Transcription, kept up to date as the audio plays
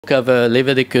of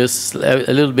Leviticus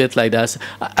a little bit like that.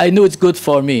 I know it's good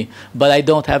for me, but I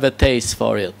don't have a taste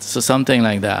for it. So something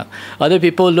like that. Other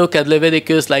people look at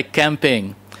Leviticus like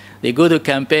camping. They go to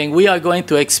camping. We are going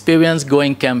to experience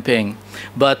going camping,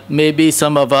 but maybe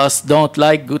some of us don't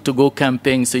like to go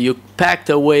camping. So you packed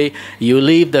away, you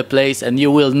leave the place, and you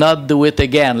will not do it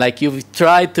again. Like you've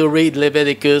tried to read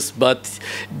Leviticus, but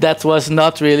that was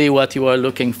not really what you were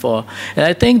looking for. And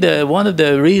I think that one of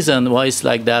the reasons why it's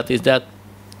like that is that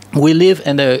we live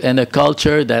in a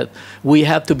culture that we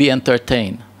have to be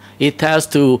entertained. It has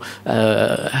to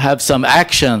have some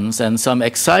actions and some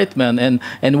excitement.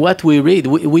 And what we read,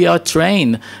 we are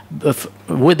trained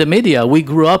with the media. We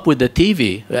grew up with the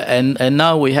TV. And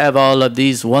now we have all of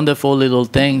these wonderful little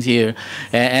things here.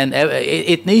 And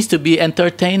it needs to be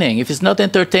entertaining. If it's not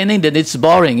entertaining, then it's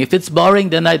boring. If it's boring,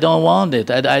 then I don't want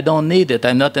it. I don't need it.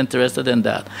 I'm not interested in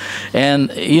that.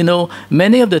 And, you know,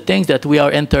 many of the things that we are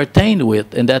entertained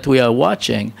with and that we are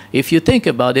watching, if you think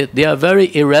about it, they are very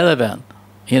irrelevant.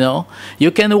 You know,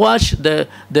 you can watch the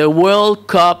World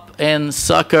Cup in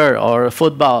soccer or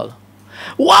football.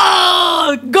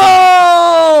 Wow,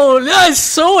 goal! That's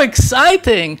so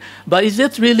exciting. But is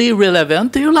it really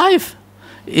relevant to your life?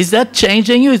 Is that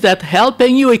changing you? Is that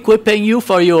helping you, equipping you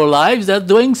for your life? Is that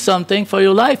doing something for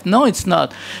your life? No, it's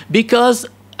not. Because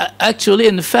actually,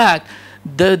 in fact,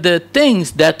 the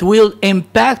things that will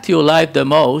impact your life the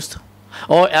most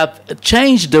or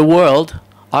change the world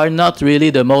are not really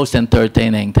the most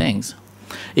entertaining things.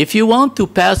 If you want to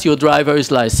pass your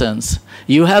driver's license,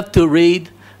 you have to read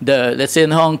let's say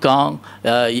in Hong Kong,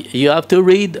 you have to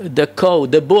read the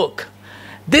code, the book.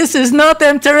 This is not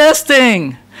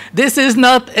interesting. This is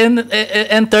not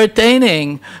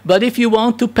entertaining. But if you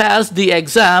want to pass the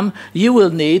exam, you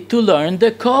will need to learn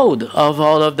the code of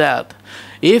all of that.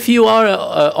 If you are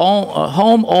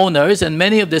homeowners in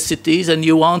many of the cities and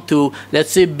you want to, let's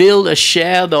say, build a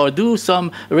shed or do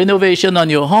some renovation on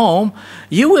your home,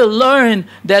 you will learn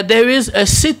that there is a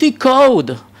city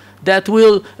code that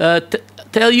will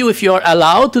tell you if you're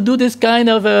allowed to do this kind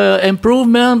of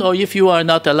improvement or if you are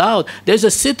not allowed. There's a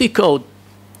city code.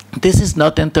 This is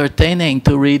not entertaining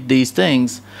to read these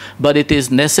things, but it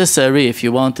is necessary if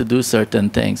you want to do certain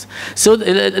things. So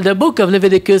the book of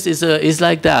Leviticus is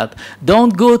like that.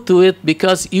 Don't go to it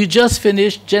because you just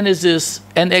finished Genesis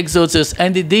and Exodus,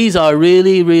 and these are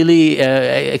really, really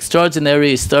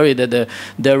extraordinary story. That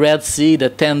the Red Sea, the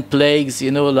 10 plagues,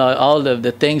 you know, all of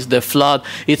the things, the flood.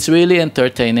 It's really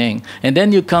entertaining. And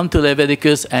then you come to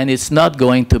Leviticus, and it's not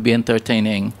going to be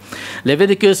entertaining.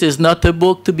 Leviticus is not a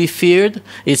book to be feared.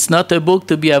 It's not a book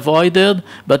to be avoided,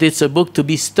 but it's a book to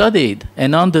be studied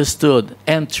and understood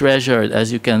and treasured,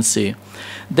 as you can see.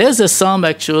 There's a psalm,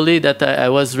 actually, that I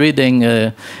was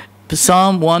reading,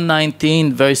 Psalm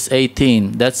 119, verse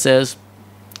 18, that says,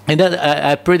 and that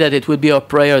I pray that it would be our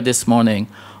prayer this morning.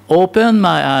 Open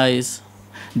my eyes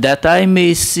that I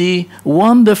may see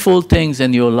wonderful things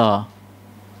in your law.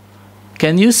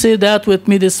 Can you say that with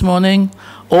me this morning?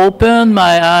 Open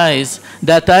my eyes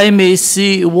that I may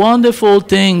see wonderful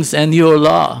things in your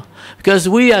law. Because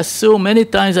we assume many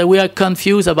times that we are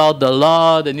confused about the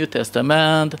law, the New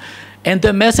Testament, and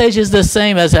the message is the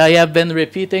same, as I have been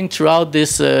repeating throughout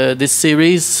this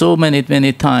series so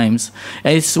many times.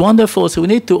 And it's wonderful. So we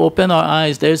need to open our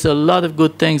eyes. There's a lot of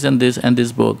good things in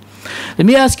this book. Let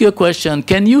me ask you a question.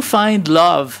 Can you find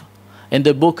love in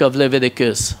the book of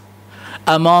Leviticus?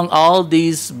 Among all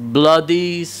these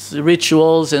bloody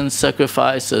rituals and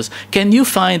sacrifices, can you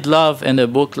find love in a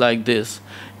book like this?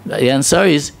 The answer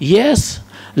is yes.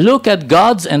 Look at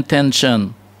God's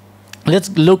intention. Let's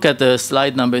look at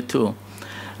slide number 2.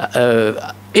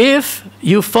 If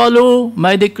you follow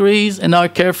my decrees and are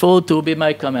careful to obey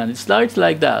my command. It starts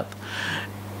like that.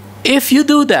 If you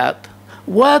do that,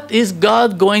 what is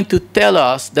God going to tell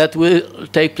us that will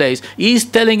take place? He's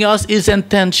telling us his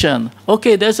intention.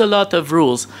 Okay, there's a lot of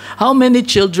rules. How many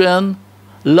children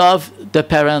love the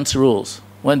parents' rules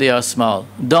when they are small?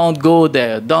 Don't go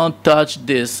there. Don't touch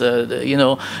this. You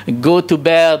know, go to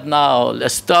bed now.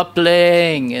 Stop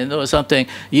playing. You know, something.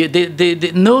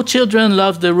 No children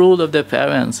love the rule of their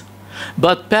parents.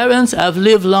 But parents have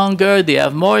lived longer, they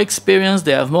have more experience,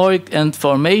 they have more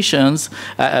informations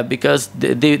because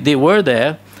they were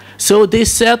there. So they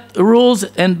set rules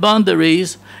and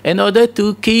boundaries in order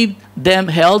to keep them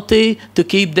healthy, to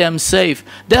keep them safe.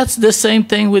 That's the same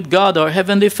thing with God. Our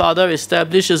Heavenly Father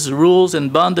establishes rules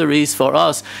and boundaries for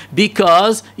us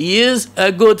because He is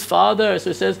a good Father.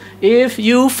 So He says, if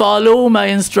you follow my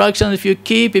instructions,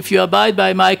 if you abide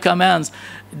by my commands,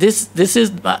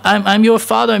 I'm your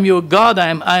Father, I'm your God,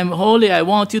 I'm holy, I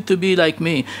want you to be like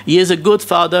me. He is a good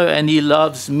Father and He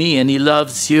loves me and He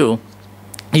loves you.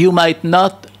 You might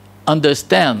not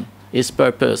understand his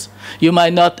purpose. You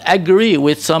might not agree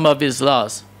with some of his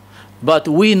laws. But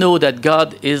we know that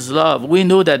God is love. We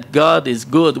know that God is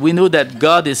good. We know that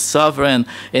God is sovereign.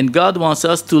 And God wants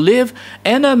us to live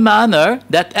in a manner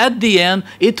that at the end,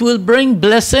 it will bring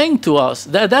blessing to us.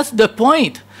 That's the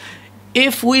point.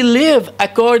 If we live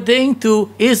according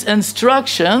to his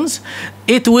instructions,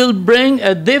 it will bring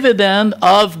a dividend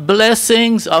of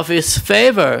blessings of his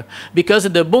favor. Because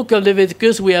in the book of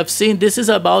Leviticus, we have seen this is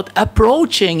about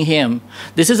approaching him.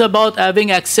 This is about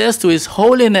having access to his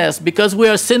holiness. Because we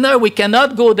are sinners, we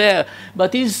cannot go there.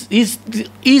 But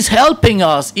he's helping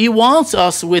us. He wants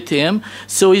us with him.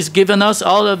 So he's given us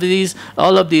all of these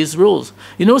rules.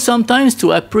 You know, sometimes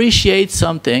to appreciate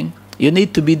something, you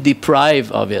need to be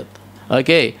deprived of it.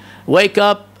 Okay, wake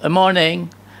up in the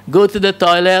morning, go to the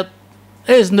toilet,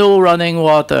 there's no running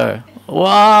water.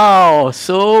 Wow,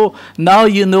 so now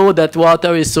you know that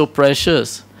water is so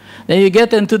precious. Then you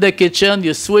get into the kitchen,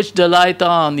 you switch the light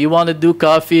on, you want to do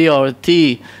coffee or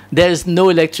tea, there's no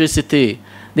electricity.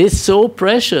 It's so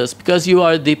precious because you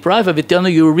are deprived of it.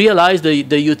 You realize the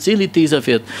utilities of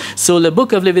it. So the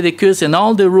book of Leviticus and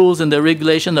all the rules and the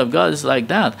regulation of God is like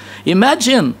that.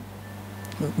 Imagine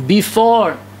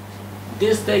before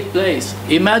this take place.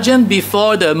 Imagine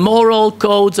before the moral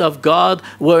codes of God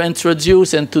were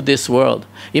introduced into this world.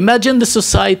 Imagine the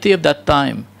society of that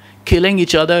time, killing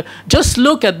each other. Just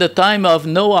look at the time of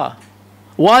Noah.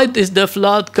 Why did the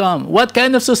flood come? What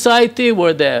kind of society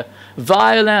were there?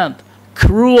 Violent,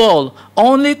 cruel,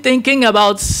 only thinking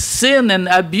about sin and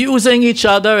abusing each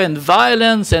other and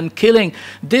violence and killing.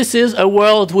 This is a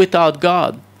world without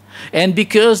God. And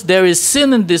because there is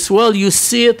sin in this world, you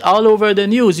see it all over the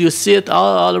news. You see it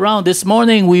all around. This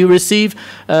morning we received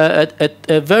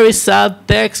a very sad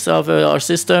text of our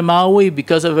sister Maui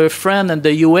because of her friend in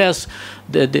the U.S.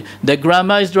 The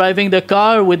grandma is driving the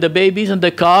car with the babies in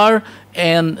the car,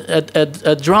 and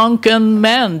a drunken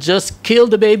man just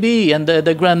killed the baby and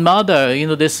the grandmother, you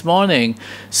know, this morning.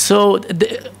 So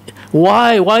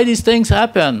why these things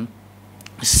happen?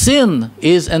 Sin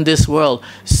is in this world.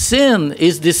 Sin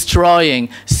is destroying.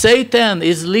 Satan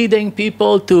is leading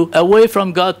people away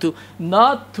from God,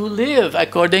 not to live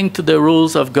according to the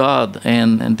rules of God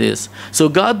and this. So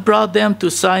God brought them to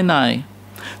Sinai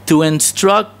to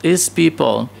instruct his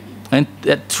people. And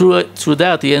through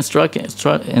that, he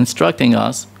instructing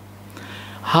us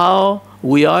how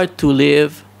we are to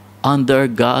live under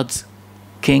God's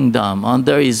kingdom,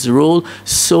 under his rule,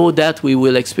 so that we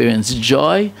will experience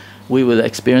joy, we will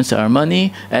experience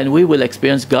harmony, and we will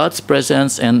experience God's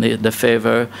presence and the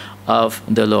favor of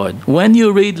the Lord. When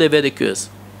you read Leviticus,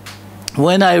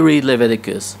 when I read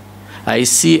Leviticus, I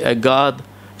see a God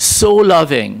so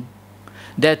loving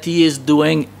that he is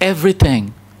doing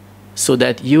everything so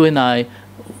that you and I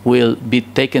will be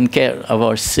taken care of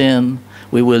our sin.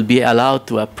 We will be allowed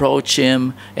to approach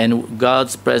him, and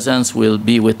God's presence will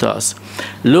be with us.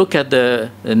 Look at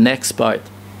the next part.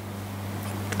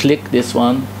 Click this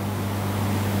one.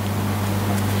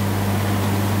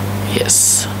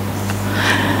 Yes.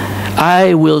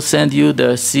 I will send you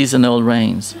the seasonal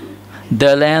rains.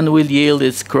 The land will yield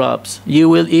its crops. You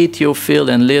will eat your fill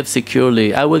and live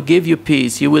securely. I will give you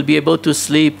peace. You will be able to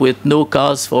sleep with no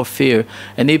cause for fear.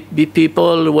 And if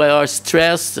people who are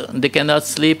stressed, they cannot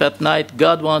sleep at night,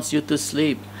 God wants you to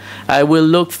sleep. I will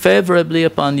look favorably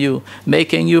upon you,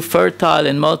 making you fertile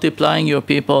and multiplying your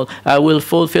people. I will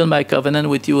fulfill my covenant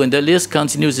with you. And the list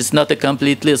continues. It's not a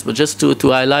complete list, but just to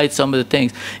highlight some of the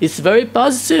things. It's very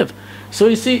positive. So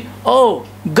you see, oh,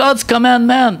 God's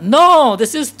commandment, no,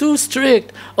 this is too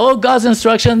strict. Oh, God's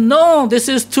instruction, no, this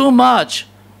is too much.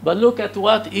 But look at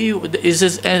what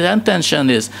his intention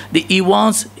is. He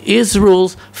wants his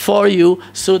rules for you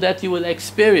so that you will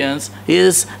experience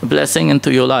his blessing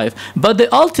into your life. But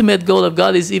the ultimate goal of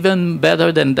God is even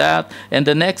better than that. And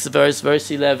the next verse,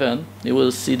 verse 11, you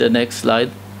will see the next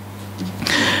slide.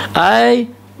 I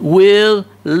will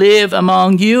live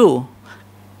among you.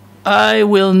 I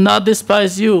will not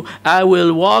despise you. I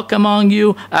will walk among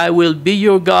you. I will be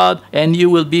your God, and you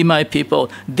will be my people.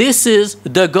 This is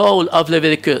the goal of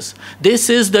Leviticus. This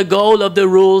is the goal of the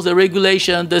rules, the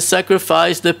regulation, the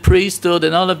sacrifice, the priesthood,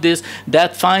 and all of this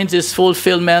that finds its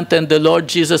fulfillment in the Lord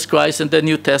Jesus Christ in the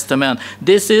New Testament.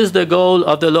 This is the goal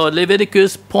of the Lord.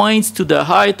 Leviticus points to the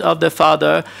heart of the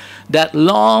Father that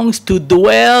longs to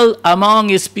dwell among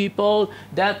his people.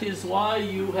 That is why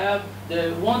you have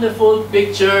the wonderful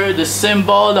picture, the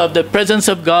symbol of the presence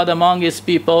of God among his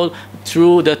people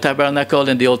through the tabernacle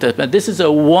in the Old Testament. This is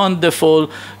a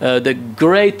wonderful, the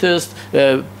greatest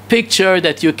picture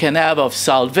that you can have of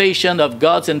salvation, of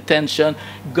God's intention.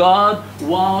 God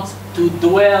wants to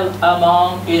dwell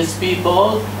among his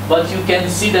people, but you can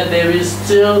see that there is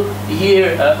still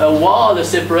here a wall of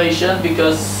separation,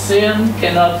 because sin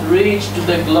cannot reach to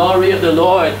the glory of the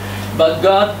Lord. But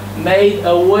God made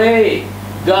a way.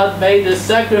 God made the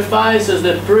sacrifices,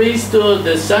 the priesthood,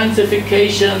 the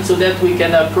sanctification, so that we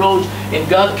can approach and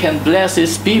God can bless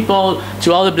his people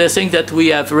through all the blessings that we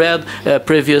have read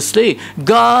previously.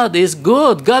 God is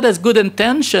good. God has good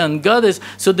intention. God is,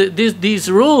 so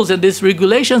these rules and these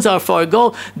regulations are for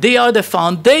God. They are the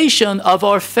foundation of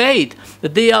our faith.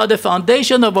 They are the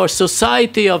foundation of our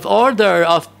society, of order,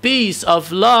 of peace,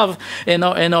 of love in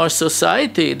our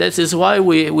society. This is why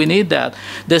we need that.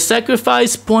 The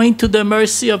sacrifice points to the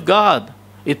mercy of God.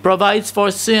 It provides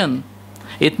for sin.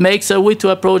 It makes a way to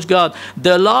approach God.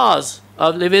 The laws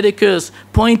of Leviticus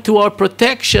point to our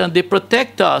protection. They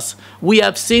protect us. We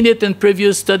have seen it in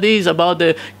previous studies about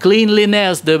the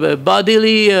cleanliness, the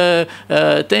bodily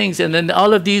things, and then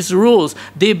all of these rules.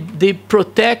 They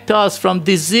protect us from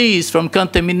disease, from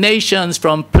contaminations,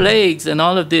 from plagues, and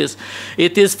all of this.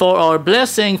 It is for our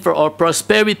blessing, for our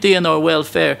prosperity and our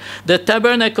welfare. The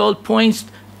tabernacle points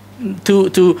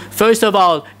to first of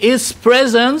all, his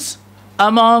presence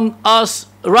among us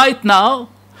right now,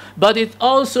 but it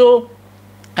also,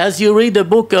 as you read the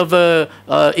book of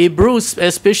Hebrews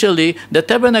especially, the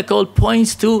tabernacle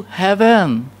points to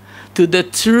heaven, to the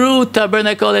true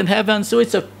tabernacle in heaven. So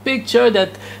it's a picture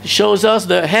that shows us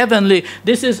the heavenly.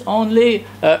 This is only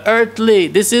earthly.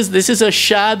 This is a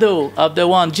shadow of the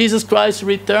one. Jesus Christ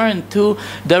returned to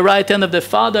the right hand of the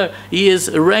Father. He is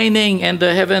reigning in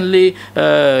the heavenly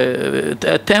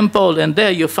temple, and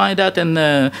there you find that in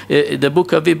the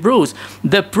book of Hebrews.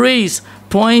 The priest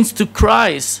points to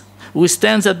Christ, who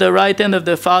stands at the right hand of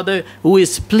the Father, who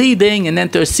is pleading and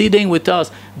interceding with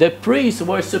us. The priests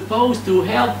were supposed to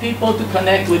help people to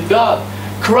connect with God.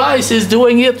 Christ is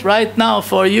doing it right now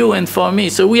for you and for me.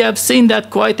 So we have seen that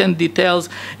quite in details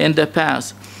in the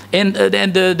past. And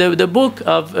the book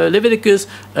of Leviticus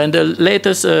and the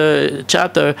latest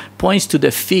chapter points to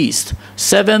the feast.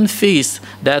 7 feasts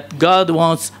that God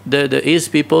wants his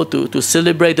people to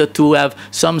celebrate, or to have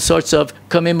some sorts of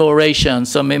commemoration,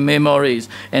 some memories.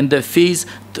 And the feast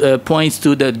points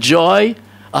to the joy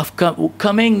of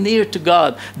coming near to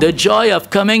God, the joy of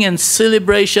coming in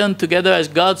celebration together as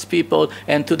God's people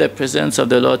and to the presence of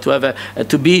the Lord,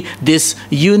 to be this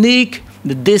unique,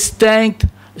 distinct,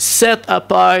 set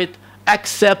apart,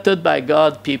 accepted by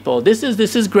God people. This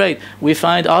is great. We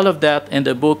find all of that in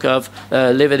the book of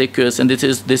Leviticus, and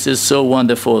this is so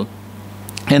wonderful.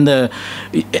 And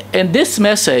this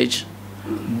message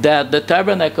that the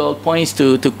tabernacle points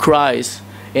to Christ,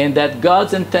 and that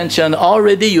God's intention,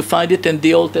 already you find it in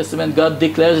the Old Testament. God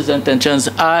declares his intentions.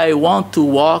 I want to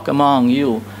walk among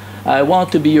you. I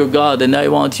want to be your God, and I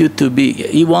want you to be.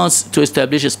 He wants to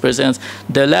establish his presence.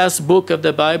 The last book of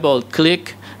the Bible,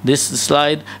 click this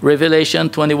slide, Revelation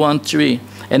 21:3.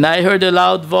 And I heard a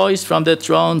loud voice from the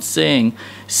throne saying,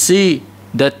 see,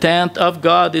 the tent of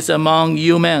God is among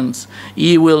humans.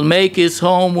 He will make his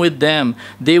home with them.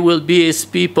 They will be his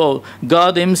people.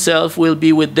 God himself will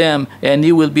be with them, and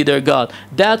he will be their God.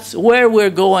 That's where we're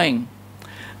going.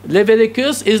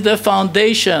 Leviticus is the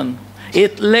foundation.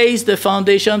 It lays the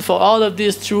foundation for all of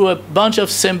this through a bunch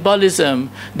of symbolism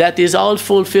that is all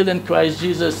fulfilled in Christ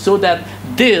Jesus, so that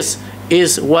this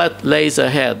is what lays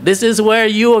ahead. This is where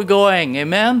you are going.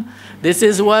 Amen? This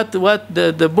is what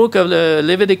the book of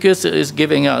Leviticus is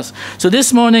giving us. So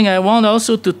this morning I want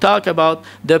also to talk about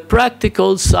the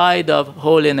practical side of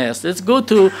holiness. Let's go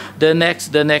to the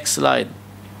next slide.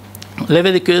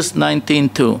 Leviticus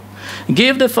 19:2.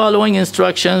 Give the following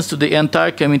instructions to the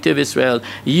entire community of Israel.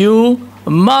 You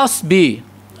must be,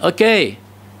 okay,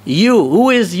 you, who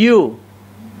is you?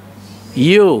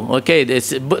 You, okay, this,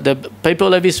 the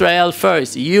people of Israel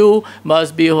first. You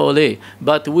must be holy.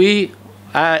 But we,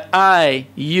 I,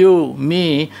 you,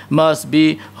 me, must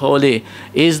be holy.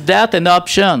 Is that an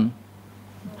option?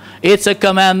 It's a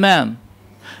commandment.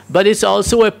 But it's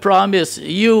also a promise.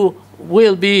 You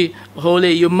will be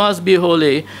holy. You must be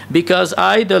holy, because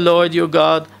I, the Lord your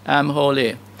God, am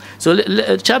holy. So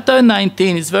chapter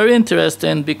 19 is very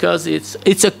interesting, because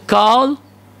it's a call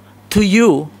to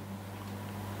you.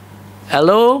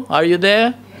 Hello? Are you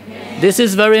there? Yes. This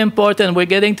is very important. We're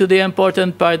getting to the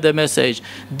important part of the message.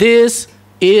 This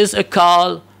is a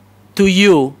call to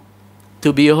you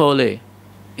to be holy.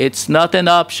 It's not an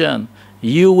option.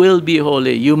 You will be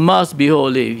holy. You must be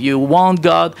holy. If you want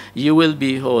God, you will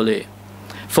be holy.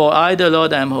 For I, the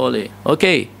Lord, am holy.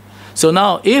 Okay. So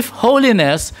now, if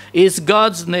holiness is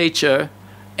God's nature,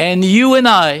 and you and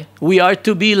I, we are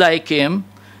to be like him,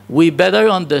 we better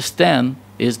understand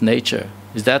his nature.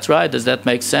 Is that right? Does that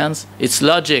make sense? It's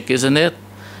logic, isn't it?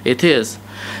 It is.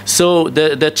 So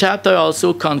the chapter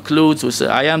also concludes with,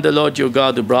 I am the Lord your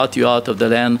God who brought you out of the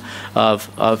land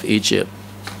of Egypt.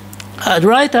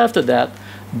 Right after that,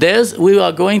 we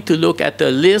are going to look at a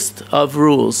list of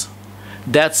rules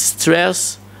that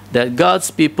stress that God's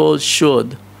people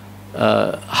should,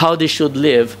 how they should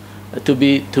live to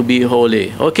be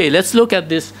holy. Okay, let's look at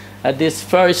this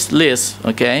first list,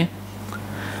 okay?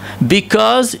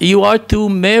 Because you are to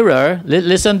mirror,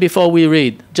 listen before we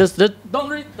read. Don't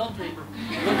read. Look at me.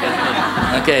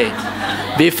 Okay.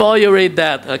 Before you read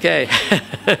that, okay.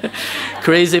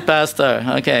 Crazy pastor,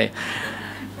 okay.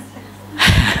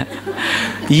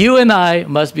 You and I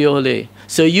must be holy.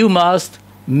 So you must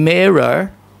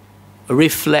mirror,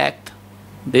 reflect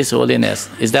this holiness.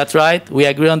 Is that right? We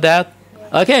agree on that?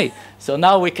 Okay. So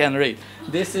now we can read.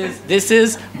 This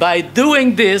is by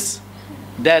doing this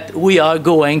that we are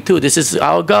going to. This is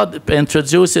how God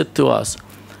introduced it to us.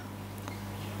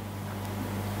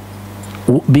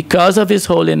 Because of his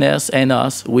holiness and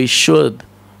us, we should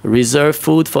reserve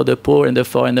food for the poor and the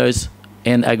foreigners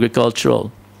and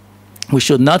agricultural. We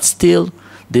should not steal,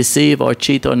 deceive, or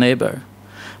cheat our neighbor.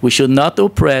 We should not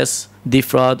oppress,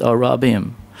 defraud, or rob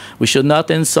him. We should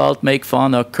not insult, make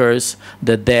fun, or curse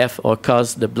the deaf, or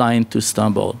cause the blind to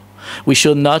stumble. We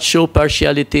should not show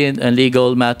partiality in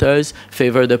legal matters,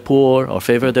 favor the poor, or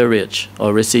favor the rich,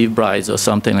 or receive bribes, or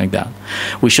something like that.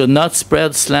 We should not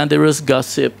spread slanderous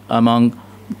gossip among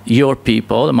your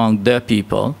people, among the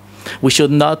people. We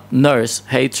should not nurse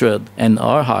hatred in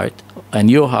our heart and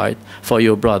your heart for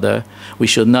your brother. We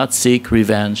should not seek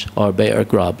revenge or bear a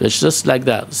grudge. It's just like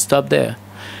that. Stop there.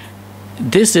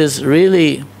 This is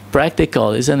really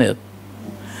practical, isn't it?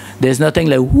 There's nothing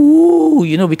like, woo,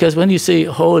 you know, because when you say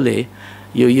holy,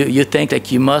 you think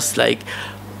like you must like,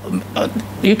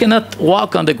 you cannot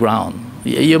walk on the ground.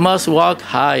 You must walk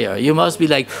higher. You must be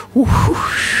like, whoo,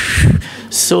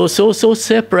 so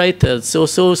separated,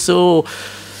 so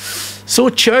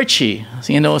churchy,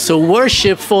 you know, so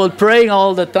worshipful, praying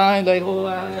all the time, like, oh,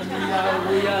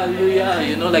 hallelujah, hallelujah,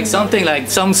 you know, like something like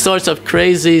some sorts of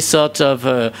crazy sort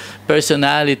of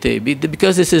personality,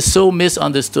 because this is so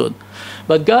misunderstood.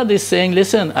 But God is saying,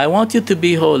 listen, I want you to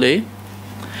be holy,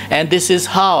 and this is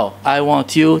how I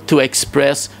want you to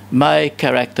express my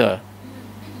character.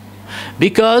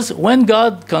 Because when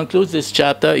God concludes this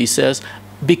chapter, he says,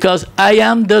 because I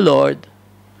am the Lord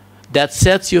that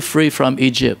sets you free from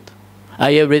Egypt.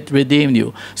 I have redeemed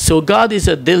you. So God is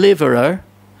a deliverer.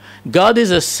 God is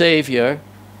a savior.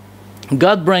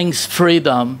 God brings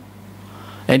freedom.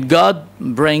 And God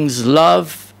brings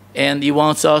love. And he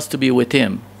wants us to be with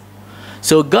him.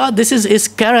 So God, this is his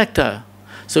character.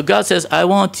 So God says, I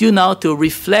want you now to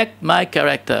reflect my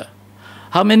character.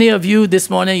 How many of you this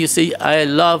morning, you say, I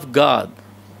love God?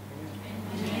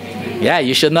 Yeah,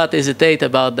 you should not hesitate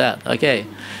about that. Okay.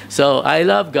 So I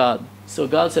love God. So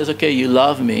God says, okay, you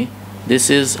love me.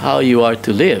 This is how you are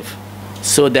to live.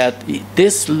 So that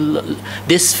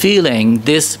this feeling,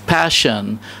 this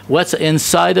passion, what's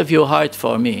inside of your heart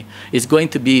for me is going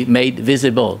to be made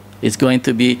visible. It's going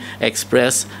to be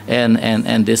expressed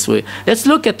and this way. Let's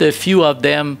look at a few of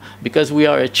them because we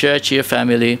are a church here,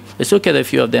 family. Let's look at a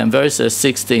few of them. Verse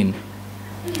 16.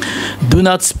 Do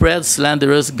not spread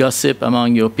slanderous gossip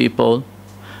among your people.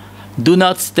 Do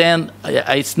not stand,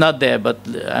 it's not there, but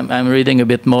I'm reading a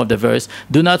bit more of the verse.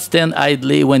 Do not stand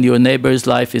idly when your neighbor's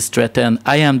life is threatened.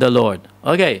 I am the Lord.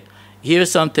 Okay, here's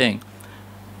something.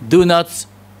 Do not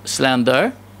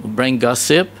slander, bring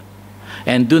gossip,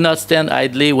 and do not stand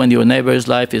idly when your neighbor's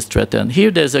life is threatened. Here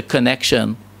there's a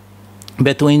connection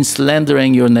between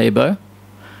slandering your neighbor,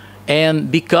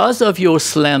 and because of your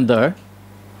slander,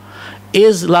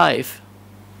 his life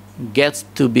gets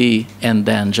to be in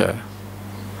danger.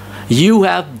 You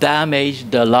have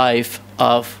damaged the life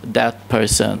of that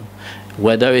person,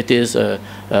 whether it is a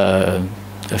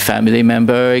family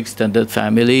member, extended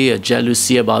family, a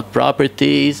jealousy about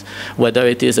properties, whether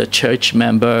it is a church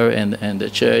member and the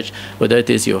church, whether it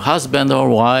is your husband or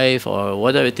wife or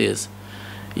whatever it is.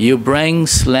 You bring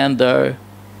slander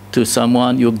to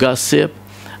someone, you gossip,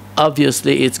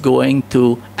 obviously it's going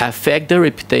to affect the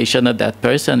reputation of that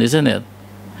person, isn't it?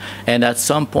 And at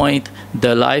some point,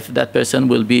 the life of that person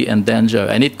will be in danger.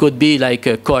 And it could be like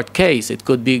a court case. It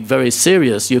could be very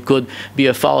serious. You could be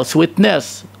a false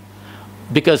witness.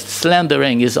 Because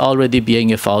slandering is already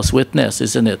being a false witness,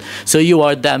 isn't it? So you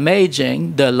are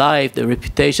damaging the life, the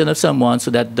reputation of someone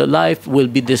so that the life will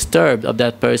be disturbed of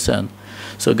that person.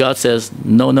 So God says,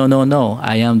 no, no, no, no.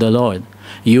 I am the Lord.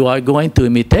 You are going to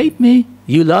imitate me.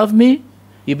 You love me.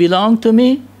 You belong to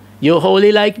me. You're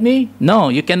holy like me? No,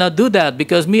 you cannot do that,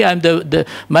 because me,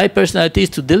 my personality is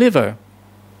to deliver.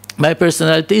 My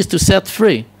personality is to set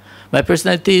free. My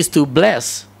personality is to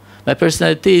bless. My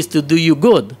personality is to do you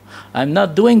good. I'm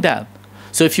not doing that.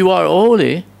 So if you are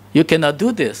holy, you cannot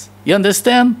do this. You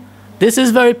understand? This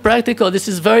is very practical. This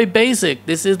is very basic.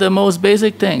 This is the most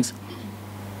basic things.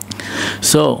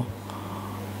 So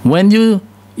when you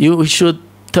should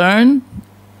turn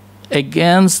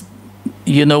against,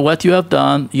 you know, what you have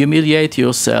done, humiliate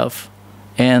yourself,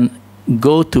 and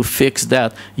go to fix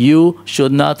that. You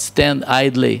should not stand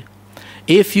idly.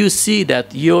 If you see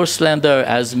that your slander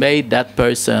has made that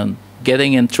person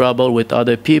getting in trouble with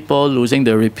other people, losing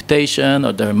their reputation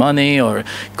or their money or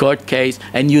court case,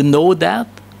 and you know that,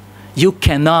 you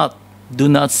do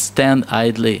not stand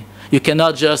idly. You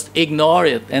cannot just ignore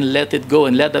it and let it go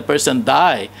and let the person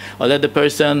die, or let the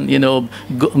person, you know,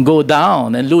 go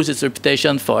down and lose its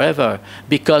reputation forever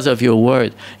because of your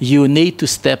word. You need to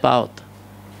step out.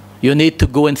 You need to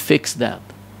go and fix that.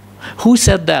 Who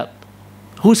said that?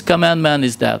 Whose commandment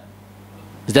is that?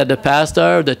 Is that the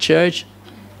pastor or the church?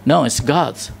 No, it's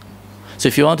God's. So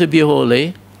if you want to be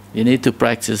holy, you need to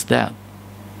practice that.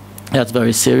 That's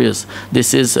very serious.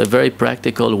 This is a very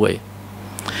practical way.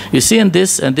 You see, in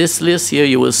this list here,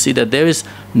 you will see that there is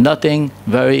nothing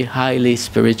very highly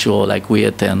spiritual like we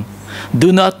attend.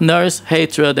 Do not nurse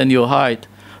hatred in your heart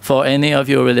for any of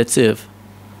your relative.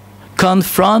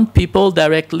 Confront people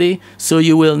directly so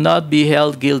you will not be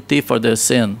held guilty for their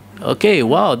sin. Okay,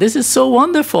 wow, this is so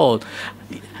wonderful.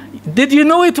 Did you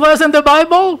know it was in the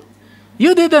Bible?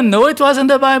 You didn't know it was in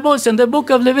the Bible. It's in the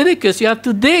book of Leviticus. You have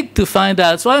to dig to find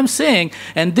out. That's what I'm saying.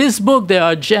 In this book, there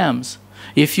are gems.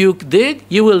 If you dig,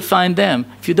 you will find them.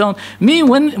 If you don't, me,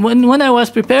 when I was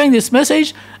preparing this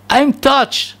message, I'm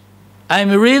touched.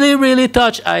 I'm really, really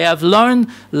touched. I have learned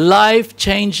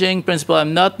life-changing principle.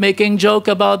 I'm not making joke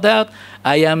about that.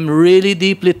 I am really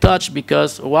deeply touched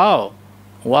because, wow,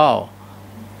 wow.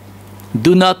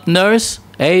 Do not nurse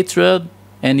hatred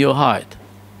in your heart.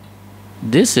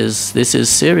 This is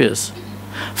serious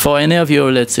for any of your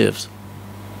relatives.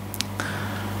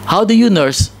 How do you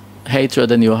nurse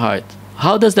hatred in your heart?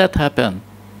 How does that happen?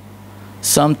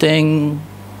 Something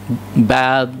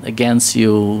bad against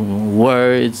you,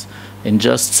 words,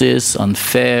 injustice,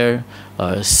 unfair,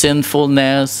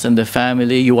 sinfulness in the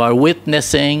family. You are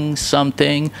witnessing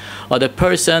something, or the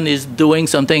person is doing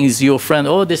something, is your friend.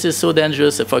 Oh, this is so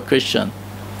dangerous for a Christian.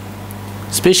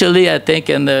 Especially, I think,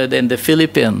 in the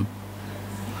Philippines.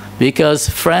 Because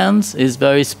friends is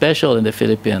very special in the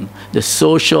Philippines. The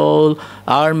social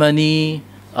harmony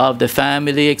of the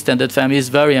family, extended family, is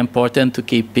very important to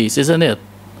keep peace, isn't it?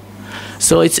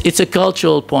 So it's a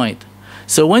cultural point.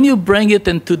 So when you bring it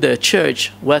into the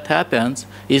church, what happens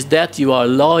is that you are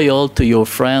loyal to your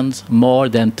friends more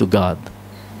than to God.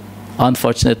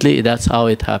 Unfortunately, that's how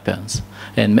it happens.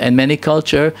 And in many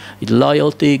cultures,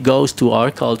 loyalty goes to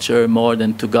our culture more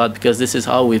than to God, because this is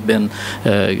how we've been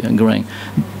growing.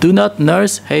 Do not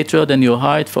nurse hatred in your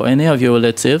heart for any of your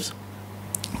relatives.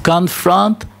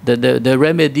 Confront, the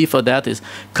remedy for that is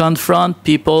confront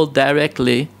people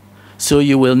directly so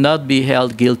you will not be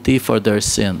held guilty for their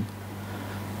sin.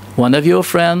 One of your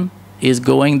friends is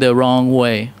going the wrong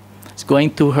way. It's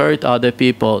going to hurt other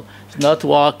people. It's not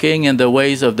walking in the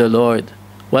ways of the Lord.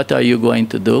 What are you going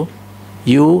to do?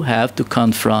 You have to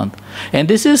confront. And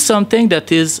this is something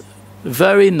that is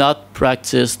very not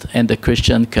practiced in the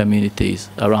Christian communities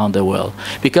around the world,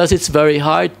 because it's very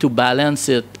hard to balance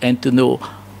it and to know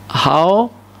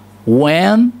how,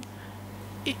 when,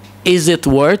 is it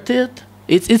worth it?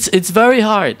 It's very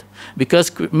hard,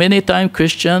 because many times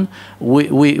Christian,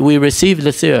 we receive,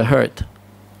 let's say, a hurt.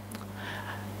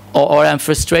 Or I'm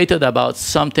frustrated about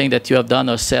something that you have done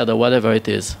or said or whatever it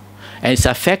is. And it's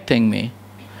affecting me.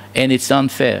 And it's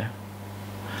unfair.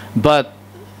 But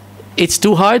it's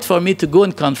too hard for me to go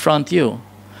and confront you.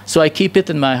 So I keep it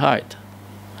in my heart.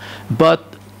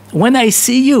 But when I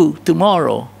see you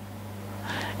tomorrow,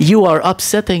 you are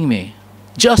upsetting me.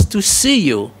 Just to see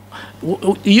you.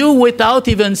 You without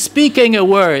even speaking a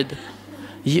word,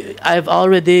 I've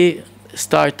already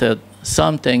started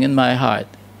something in my heart.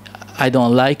 I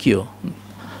don't like you.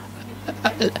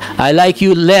 I like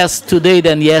you less today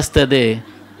than yesterday.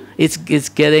 It's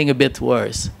getting a bit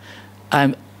worse.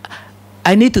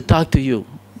 I need to talk to you,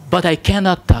 but I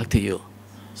cannot talk to you.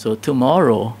 So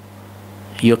tomorrow,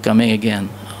 you're coming again.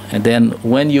 And then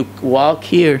when you walk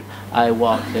here, I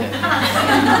walk there.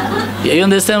 You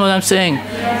understand what I'm saying?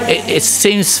 It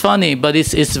seems funny, but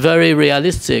it's very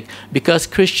realistic. Because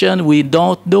Christian, we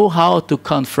don't know how to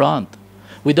confront.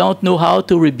 We don't know how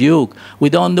to rebuke. We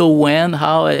don't know when,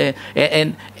 how.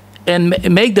 And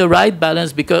make the right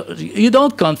balance, because you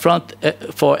don't confront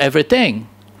for everything.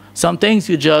 Some things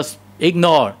you just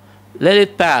ignore, let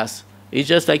it pass. It's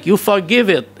just like you forgive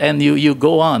it and you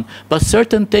go on. But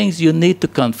certain things you need to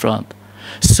confront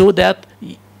so that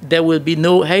there will be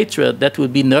no hatred that will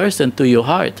be nursed into your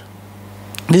heart.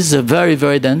 This is a very,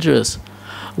 very dangerous.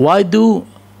 Why do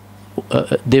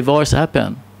divorce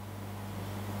happen?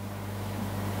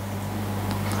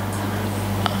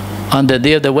 On the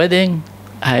day of the wedding,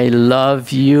 I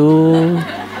love you,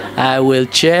 I will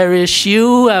cherish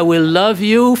you, I will love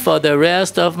you for the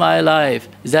rest of my life.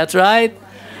 Is that right?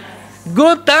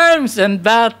 Good times and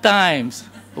bad times.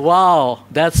 Wow,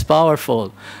 that's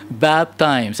powerful. Bad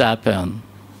times happen.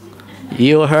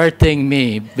 You're hurting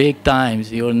me big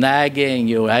times. You're nagging,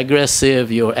 you're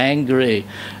aggressive, you're angry.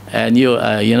 And you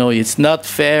know, it's not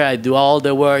fair. I do all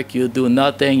the work, you do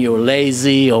nothing, you're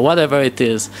lazy, or whatever it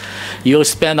is. You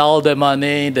spend all the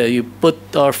money, you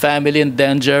put our family in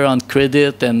danger on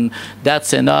credit, and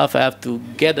that's enough. I have to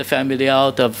get the family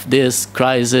out of this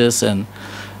crisis, and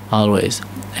always.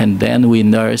 And then we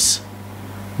nurse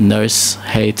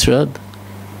hatred,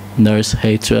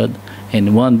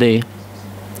 and one day,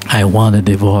 I want a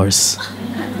divorce.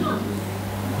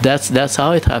 That's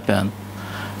how it happened.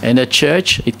 In a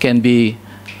church, it can be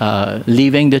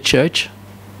leaving the church.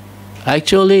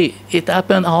 Actually, it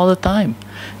happened all the time.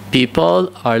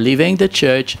 People are leaving the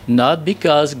church not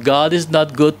because God is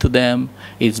not good to them.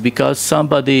 It's because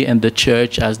somebody in the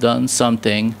church has done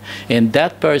something, and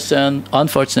that person,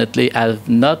 unfortunately,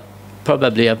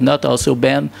 probably have not also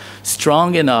been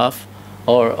strong enough,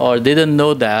 or didn't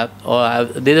know that, or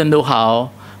didn't know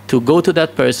how to go to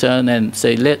that person and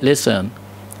say, listen,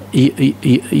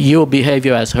 your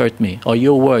behavior has hurt me, or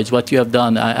your words, what you have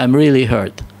done, I'm really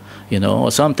hurt, you know,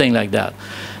 or something like that.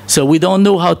 So we don't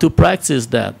know how to practice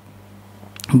that.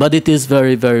 But it is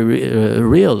very, very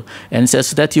real. And it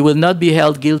says that you will not be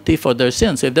held guilty for their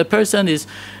sins. So if the person is,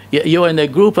 you're in a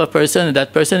group of persons, and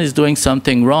that person is doing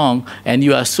something wrong, and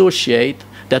you associate,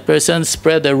 that person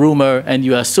spread a rumor, and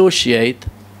you associate,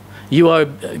 you are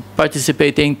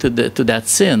participating to that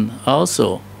sin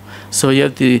also. So you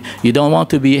don't want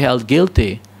to be held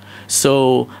guilty.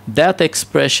 So that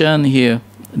expression here,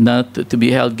 not to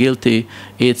be held guilty,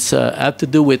 it's have to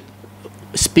do with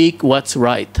speak what's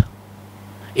right.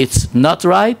 It's not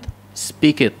right,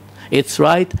 speak it. It's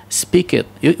right, speak it.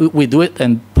 We do it,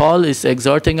 and Paul is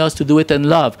exhorting us to do it in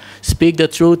love. Speak the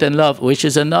truth in love, which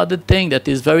is another thing that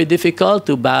is very difficult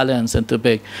to balance and to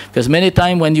pick. Because many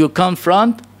times when you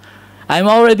confront, I'm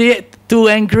already too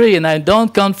angry, and I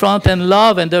don't confront in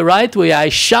love in the right way. I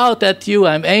shout at you,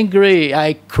 I'm angry,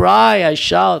 I cry, I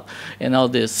shout, and all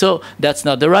this. So that's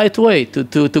not the right way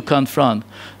to confront.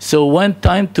 So when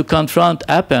time to confront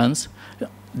happens,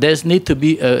 there's need to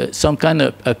be some kind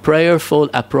of a prayerful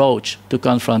approach to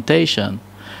confrontation,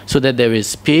 so that there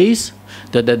is peace,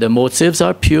 that the motives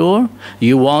are pure,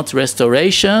 you want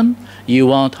restoration, you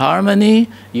want harmony,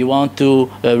 you want to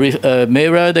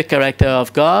mirror the character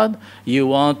of God, you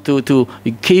want to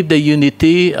keep the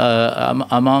unity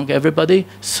among everybody.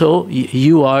 So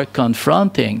you are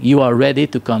confronting, you are ready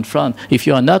to confront. If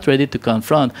you are not ready to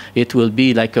confront, it will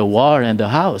be like a war in the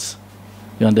house.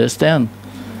 You understand?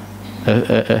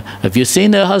 Have you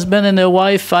seen a husband and a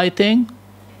wife fighting?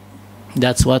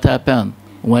 That's what happened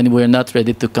when we're not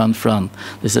ready to confront.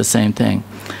 It's the same thing.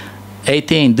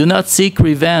 18, do not seek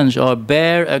revenge or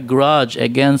bear a grudge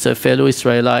against a fellow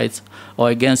Israelite or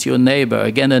against your neighbor,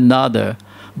 against another,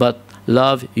 but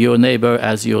love your neighbor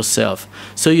as yourself.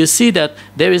 So you see that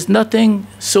there is nothing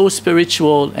so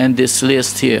spiritual in this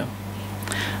list here.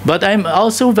 But I'm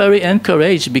also very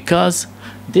encouraged, because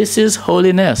this is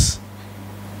holiness.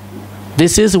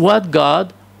 This is what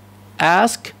God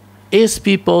asks His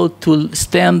people to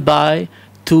stand by,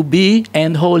 to be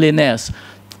in holiness,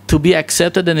 to be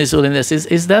accepted in His holiness.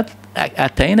 Is that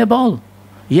attainable?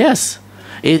 Yes.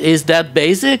 Is that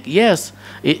basic? Yes.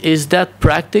 Is that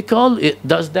practical?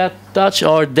 Does that touch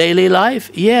our daily life?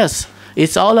 Yes.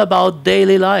 It's all about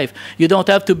daily life. You don't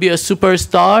have to be a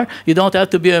superstar. You don't have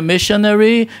to be a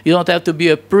missionary. You don't have to be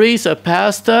a priest, a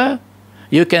pastor.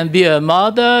 You can be a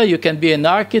mother. You can be an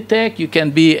architect. You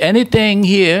can be anything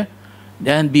here,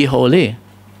 and be holy.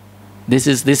 This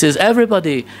is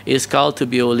everybody is called to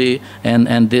be holy,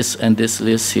 and this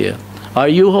list here. Are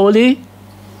you holy?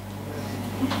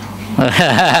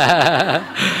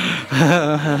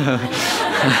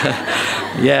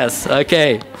 Yes.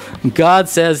 Okay. God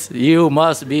says you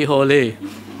must be holy.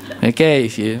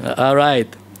 Okay. All right.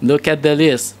 Look at the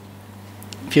list.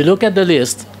 If you look at the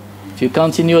list, if you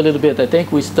continue a little bit, I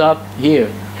think we stop here.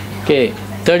 Okay.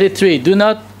 33. Do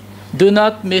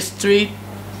not mistreat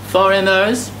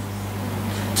foreigners.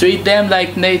 Treat them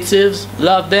like natives.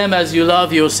 Love them as you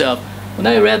love yourself. When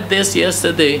I read this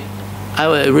yesterday,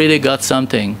 I really got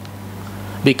something,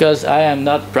 because I am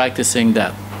not practicing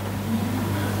that.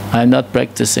 I'm not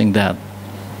practicing that.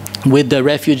 With the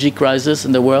refugee crisis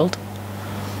in the world,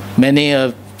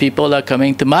 many people are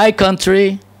coming to my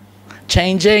country,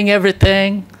 changing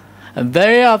everything. I'm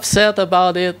very upset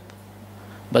about it.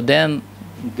 But then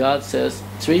God says,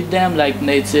 treat them like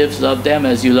natives, love them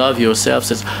as you love yourself.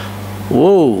 Says,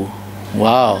 whoa,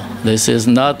 wow, this is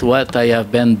not what I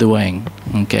have been doing.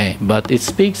 Okay, but it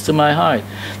speaks to my heart.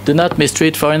 Do not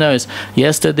mistreat foreigners.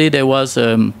 Yesterday there was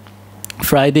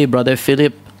Friday, Brother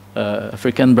Philip,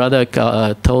 African brother,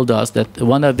 told us that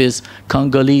one of his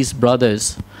Congolese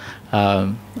brothers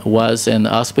was in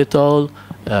hospital.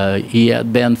 He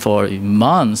had been for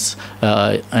months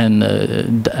in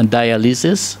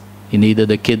dialysis. He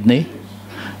needed a kidney,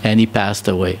 and he passed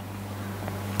away.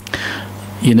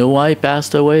 You know why he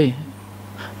passed away?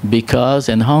 Because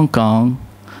in Hong Kong,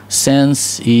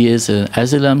 since he is an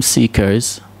asylum seeker,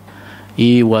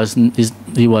 he was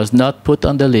not put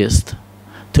on the list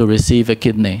to receive a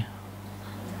kidney.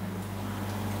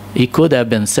 He could have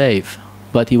been saved,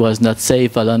 but he was not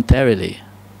saved voluntarily.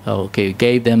 Okay,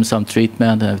 gave them some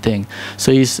treatment and everything.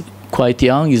 So he's quite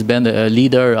young. He's been a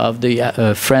leader of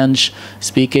the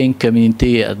French-speaking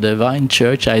community at the Vine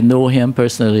Church. I know him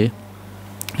personally.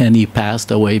 And he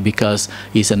passed away because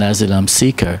he's an asylum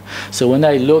seeker. So when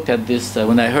I look at this,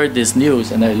 when I heard this news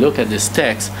and I look at this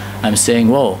text, I'm saying,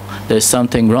 whoa, there's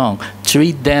something wrong.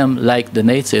 Treat them like the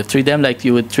native. Treat them like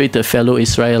you would treat the fellow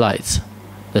Israelites.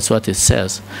 That's what it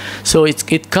says. So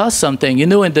it costs something. You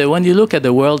know, when you look at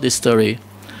the world history,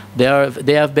 there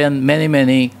have been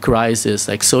many crises,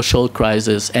 like social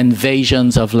crises,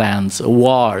 invasions of lands,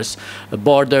 wars,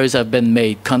 borders have been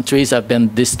made, countries have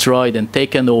been destroyed and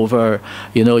taken over.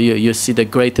 You know, you see the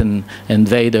great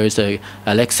invaders,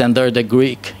 Alexander the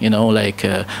Greek, you know, like,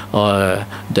 or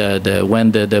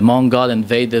when the Mongol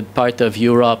invaded part of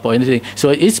Europe or anything.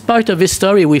 So it's part of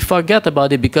history. We forget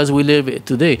about it because we live it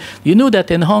today. You know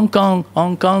that in Hong Kong,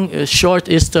 short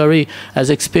history has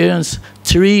experienced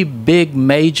 3 big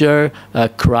major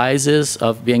crises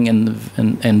of being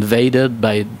invaded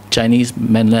by Chinese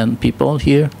mainland people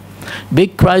here.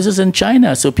 Big crisis in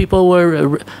China. So people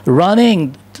were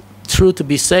running through to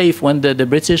be safe when the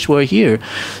British were here.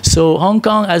 So Hong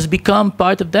Kong has become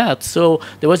part of that. So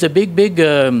there was a big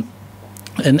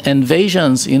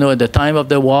invasions, you know, at the time of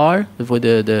the war with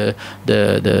the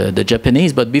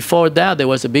Japanese. But before that, there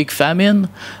was a big famine,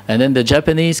 and then the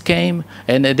Japanese came,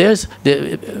 and there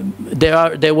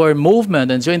were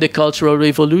movements, and during the cultural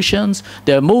revolutions,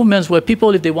 there are movements where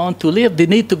people, if they want to live, they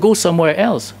need to go somewhere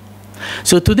else.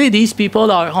 So today, these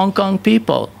people are Hong Kong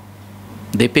people.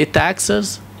 They pay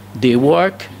taxes, they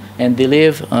work, and they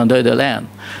live under the land.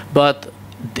 But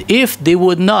if they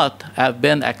would not have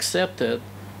been accepted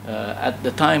at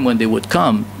the time when they would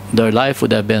come, their life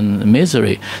would have been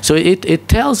misery. So it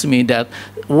tells me that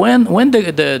when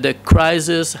the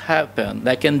crisis happened,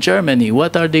 like in Germany,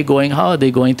 how are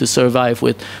they going to survive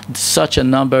with such a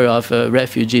number of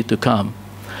refugees to come?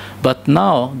 But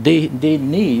now they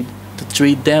need to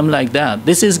treat them like that.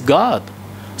 This is God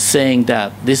saying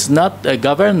that. This is not a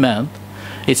government.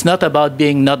 It's not about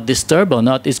being not disturbed or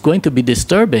not. It's going to be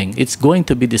disturbing. It's going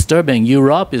to be disturbing.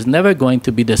 Europe is never going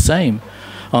to be the same.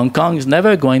 Hong Kong is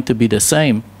never going to be the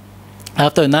same.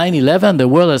 After 9/11, the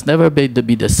world has never been to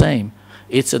be the same.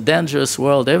 It's a dangerous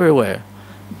world everywhere.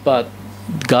 But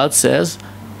God says,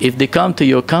 if they come to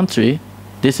your country,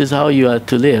 this is how you are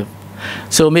to live.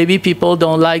 So maybe people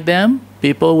don't like them.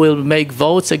 People will make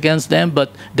votes against them. But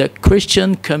the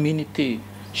Christian community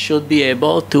should be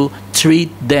able to treat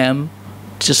them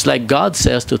just like God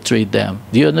says to treat them.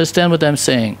 Do you understand what I'm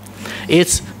saying?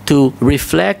 It's to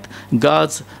reflect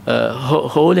God's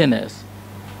holiness.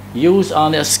 Use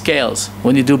honest scales.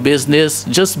 When you do business,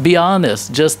 just be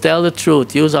honest. Just tell the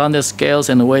truth. Use honest scales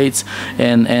and weights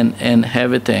and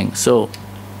everything. So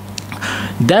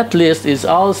that list is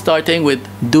all starting with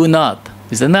do not.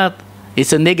 Isn't that?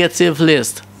 It's a negative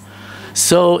list.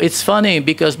 So it's funny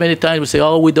because many times we say,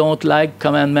 oh, we don't like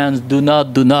commandments, do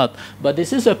not, do not. But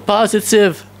this is a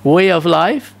positive way of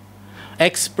life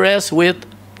expressed with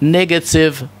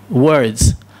negative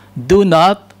words. Do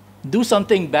not do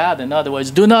something bad. In other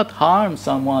words, do not harm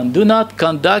someone. Do not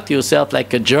conduct yourself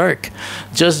like a jerk.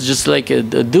 Just like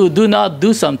do not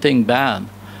do something bad.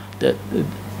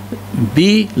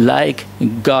 Be like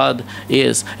God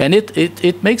is. And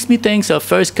it makes me think of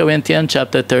 1 Corinthians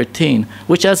chapter 13,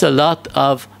 which has a lot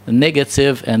of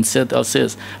negative and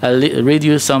says, I'll read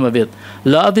you some of it.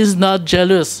 Love is not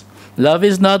jealous. Love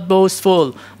is not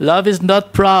boastful. Love is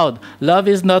not proud. Love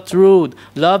is not rude.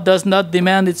 Love does not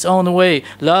demand its own way.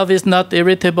 Love is not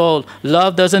irritable.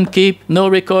 Love doesn't keep no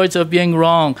records of being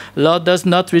wrong. Love does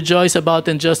not rejoice about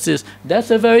injustice.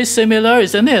 That's a very similar,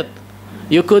 isn't it?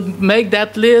 You could make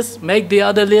that list, make the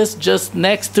other list just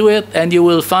next to it, and you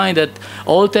will find that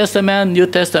Old Testament, New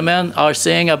Testament are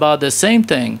saying about the same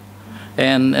thing.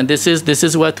 And this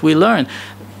is what we learn.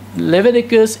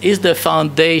 Leviticus is the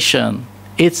foundation.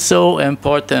 It's so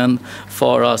important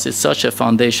for us. It's such a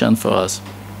foundation for us.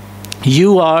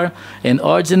 You are an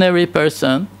ordinary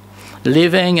person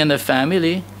living in a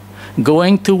family,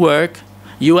 going to work.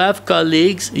 You have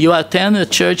colleagues. You attend a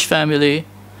church family.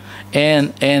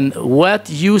 And what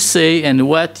you say and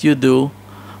what you do,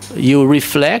 you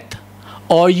reflect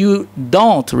or you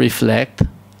don't reflect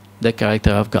the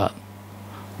character of God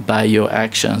by your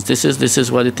actions. This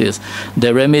is what it is.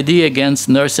 The remedy against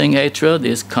nursing hatred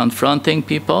is confronting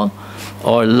people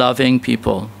or loving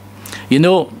people. You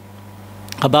know,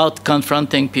 about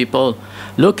confronting people,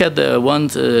 look at the one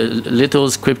little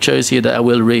scriptures here that I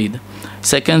will read.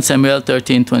 2 Samuel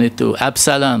 13:22.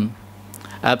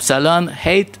 Absalom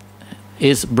hated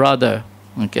his brother,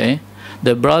 okay?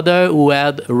 The brother who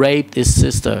had raped his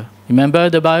sister. Remember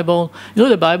the Bible? You know,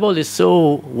 the Bible is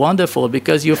so wonderful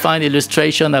because you find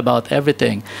illustration about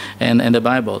everything in the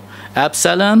Bible.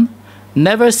 Absalom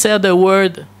never said a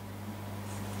word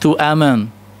to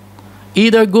Ammon,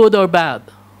 either good or bad.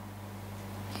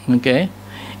 Okay?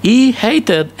 He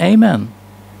hated Ammon,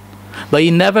 but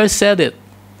he never said it.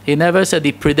 He never said,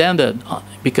 he pretended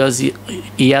because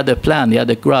he had a plan, he had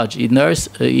a grudge. He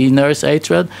nursed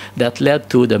hatred that led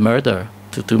to the murder.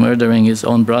 To murdering his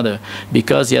own brother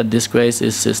because he had disgraced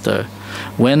his sister.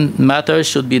 When matters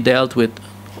should be dealt with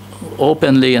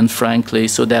openly and frankly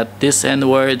so that this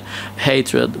N-word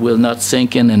hatred will not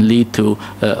sink in and lead to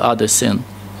other sin.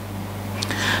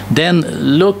 Then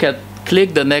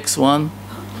click the next one,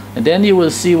 and then you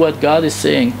will see what God is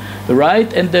saying.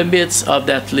 Right in the midst of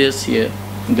that list here,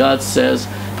 God says,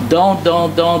 don't,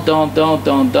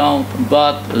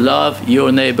 but love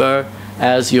your neighbor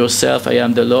as yourself. I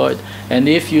am the Lord. And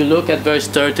if you look at verse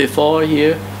 34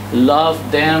 here,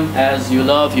 love them as you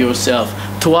love yourself.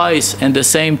 Twice in the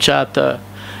same chapter.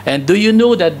 And do you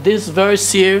know that this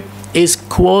verse here is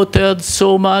quoted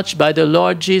so much by the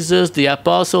Lord Jesus, the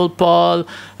Apostle Paul,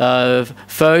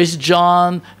 1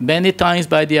 John, many times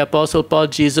by the Apostle Paul.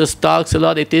 Jesus talks a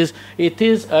lot. It is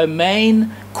a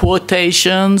main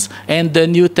quotations in the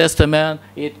New Testament.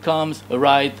 It comes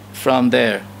right from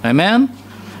there. Amen?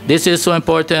 This is so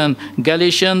important.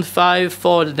 Galatians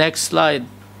 5:4, the next slide.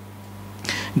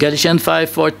 Galatians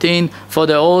 5:14, for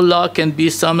the whole law can be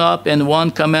summed up in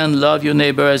one command, love your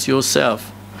neighbor as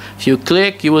yourself. If you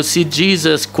click, you will see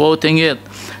Jesus quoting it.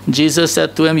 Jesus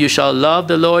said to him, you shall love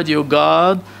the Lord your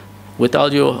God with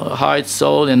all your heart,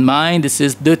 soul, and mind. This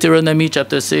is Deuteronomy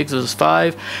chapter 6, verse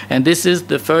 5. And this is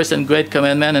the first and great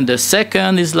commandment. And the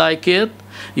second is like it.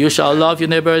 You shall love your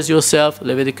neighbor as yourself,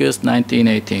 Leviticus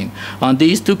 19:18. On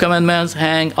these two commandments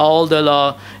hang all the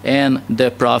law and the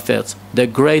prophets. The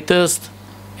greatest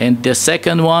and the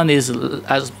second one is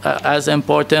as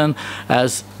important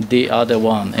as the other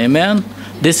one. Amen?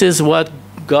 This is what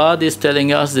God is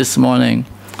telling us this morning.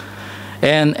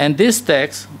 And this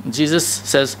text, Jesus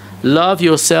says, love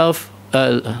yourself.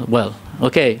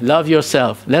 Love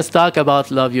yourself. Let's talk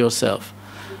about love yourself.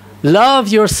 Love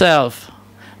yourself.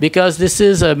 Because this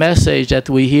is a message that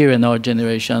we hear in our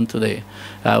generation today.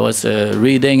 I was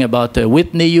reading about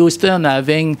Whitney Houston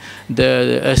having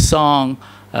a song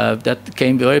that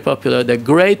became very popular. The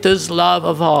greatest love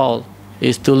of all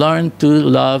is to learn to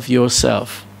love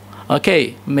yourself.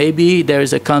 Okay, maybe there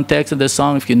is a context in the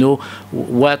song. If you know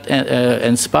what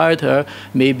inspired her,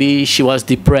 maybe she was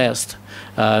depressed.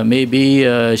 Maybe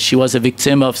she was a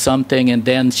victim of something and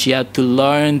then she had to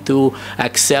learn to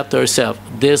accept herself.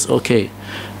 Okay.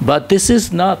 But this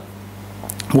is not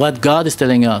what God is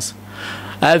telling us.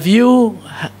 Have you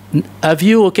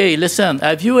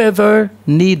ever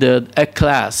needed a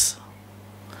class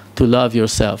to love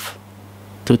yourself,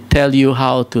 to tell you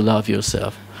how to love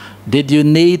yourself? Did you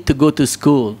need to go to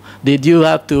school? Did you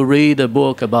have to read a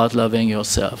book about loving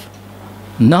yourself?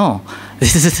 No.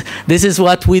 This is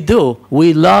what we do.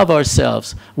 We love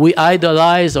ourselves. We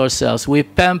idolize ourselves. We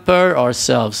pamper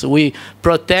ourselves. We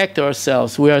protect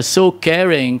ourselves. We are so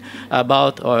caring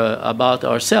about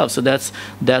ourselves. So that's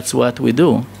what we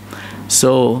do.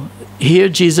 So here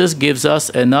Jesus gives us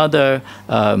another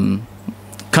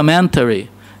commentary.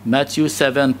 Matthew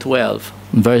 7:12,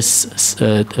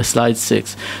 slide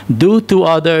 6. Do to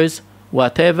others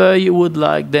whatever you would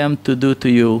like them to do to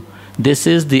you. This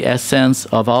is the essence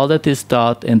of all that is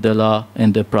taught in the law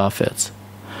and the prophets.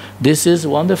 This is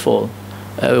wonderful,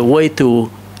 a way to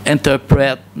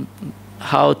interpret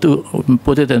how to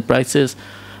put it in practice.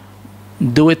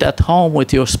 Do it at home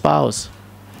with your spouse.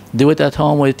 Do it at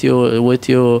home with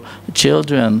your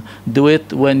children. Do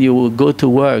it when you go to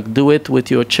work. Do it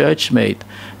with your church mate.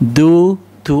 Do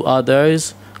to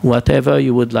others whatever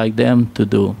you would like them to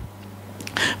do.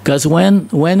 Because when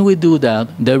we do that,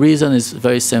 the reason is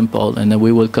very simple, and then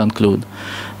we will conclude.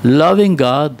 Loving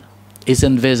God is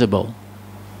invisible.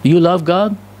 You love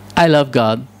God? I love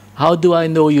God. How do I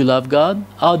know you love God?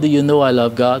 How do you know I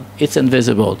love God? It's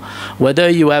invisible. Whether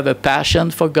you have a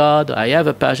passion for God, I have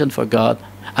a passion for God,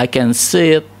 I can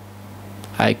see it,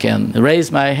 I can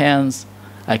raise my hands,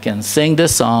 I can sing the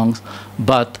songs,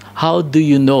 but how do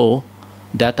you know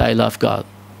that I love God?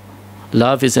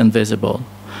 Love is invisible.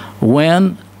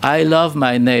 When I love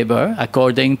my neighbor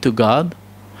according to God,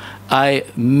 I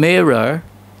mirror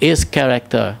his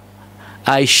character.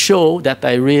 I show that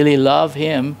I really love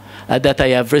him, that I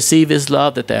have received his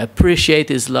love, that I appreciate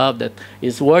his love, that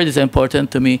his word is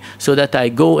important to me, so that I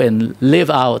go and live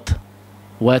out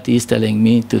what he's telling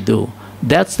me to do.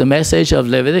 That's the message of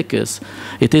Leviticus.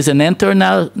 It is an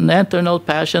internal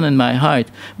passion in my heart,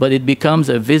 but it becomes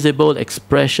a visible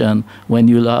expression when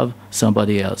you love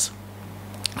somebody else.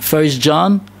 1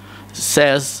 John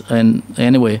says, and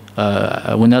anyway,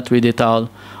 I will not read it all,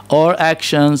 our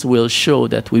actions will show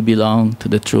that we belong to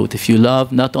the truth. If you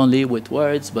love not only with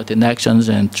words, but in actions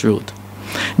and truth.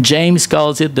 James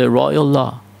calls it the royal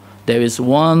law. There is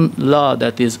one law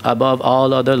that is above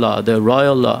all other law, the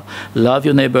royal law. Love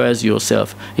your neighbor as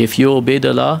yourself. If you obey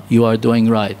the law, you are doing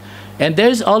right. And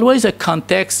there's always a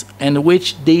context in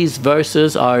which these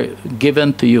verses are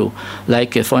given to you.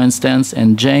 Like, for instance,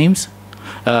 in James,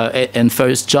 in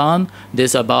 1 John,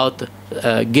 there's about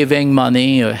giving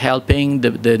money or helping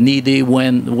the needy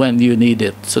when you need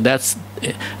it. So that's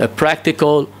a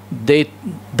practical,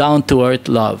 down-to-earth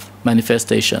love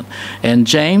manifestation. And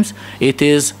James, it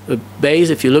is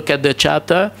based, if you look at the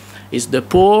chapter, is the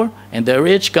poor and the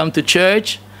rich come to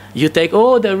church. You take,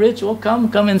 oh, the rich, oh,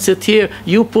 come and sit here.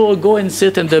 You poor, go and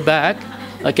sit in the back.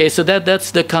 Okay, so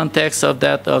that's the context of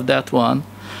that one.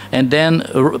 And then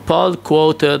Paul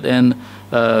quoted in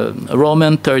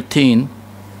Romans 13.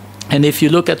 And if you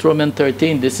look at Romans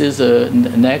 13, this is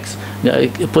next.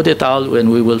 Put it all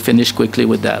and we will finish quickly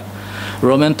with that.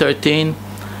 Romans 13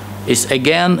 is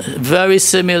again very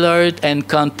similar in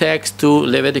context to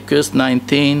Leviticus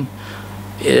 19.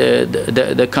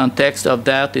 The context of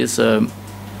that is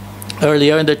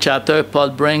earlier in the chapter, Paul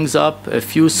brings up a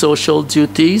few social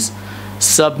duties.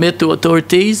 Submit to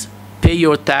authorities, pay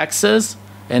your taxes,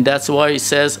 and that's why he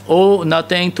says, owe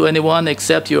nothing to anyone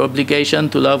except your obligation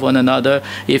to love one another.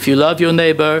 If you love your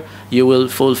neighbor, you will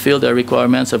fulfill the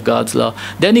requirements of God's law.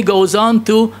 Then he goes on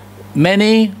to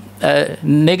many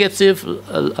negative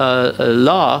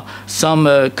law,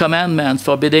 some commandments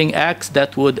forbidding acts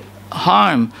that would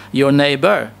harm your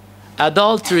neighbor.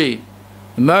 Adultery,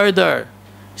 murder,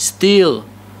 steal,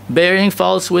 bearing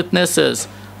false witnesses,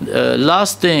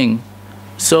 lusting.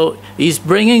 So he's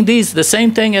bringing these, the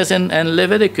same thing as in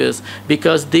Leviticus,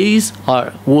 because these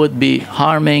would be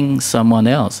harming someone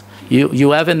else.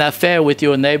 You have an affair with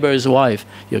your neighbor's wife.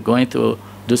 You're going to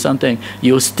do something.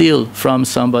 You steal from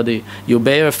somebody. You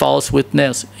bear false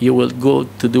witness. You will go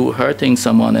to do hurting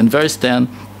someone. In verse 10,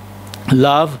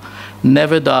 love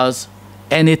never does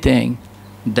anything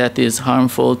that is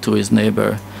harmful to his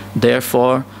neighbor.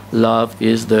 Therefore, love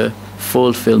is the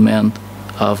fulfillment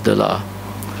of the law.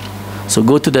 So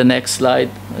go to the next slide,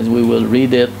 as we will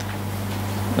read it.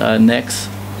 Next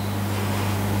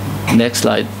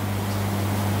slide.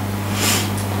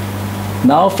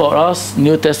 Now for us,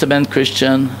 New Testament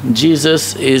Christian,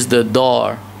 Jesus is the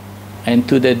door and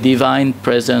to the divine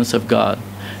presence of God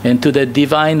and to the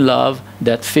divine love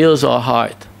that fills our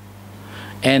heart.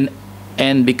 And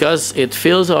because it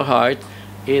fills our heart,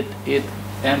 it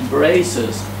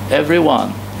embraces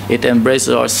everyone. It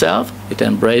embraces ourselves, it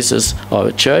embraces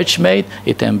our church mate,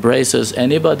 it embraces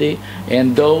anybody,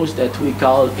 and those that we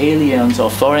call aliens or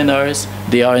foreigners,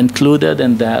 they are included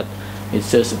in that.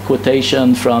 It's just a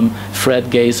quotation from Fred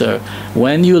Gazer.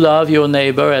 When you love your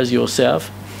neighbor as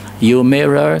yourself, you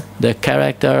mirror the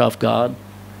character of God,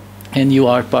 and you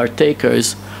are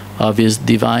partakers of his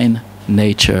divine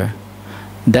nature.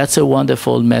 That's a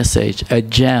wonderful message, a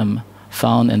gem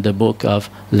found in the book of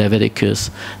Leviticus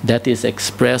that is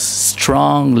expressed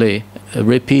strongly,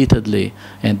 repeatedly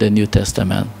in the New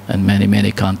Testament in many,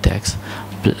 many contexts.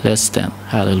 Let's stand.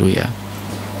 Hallelujah.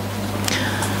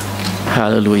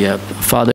 Hallelujah. Father,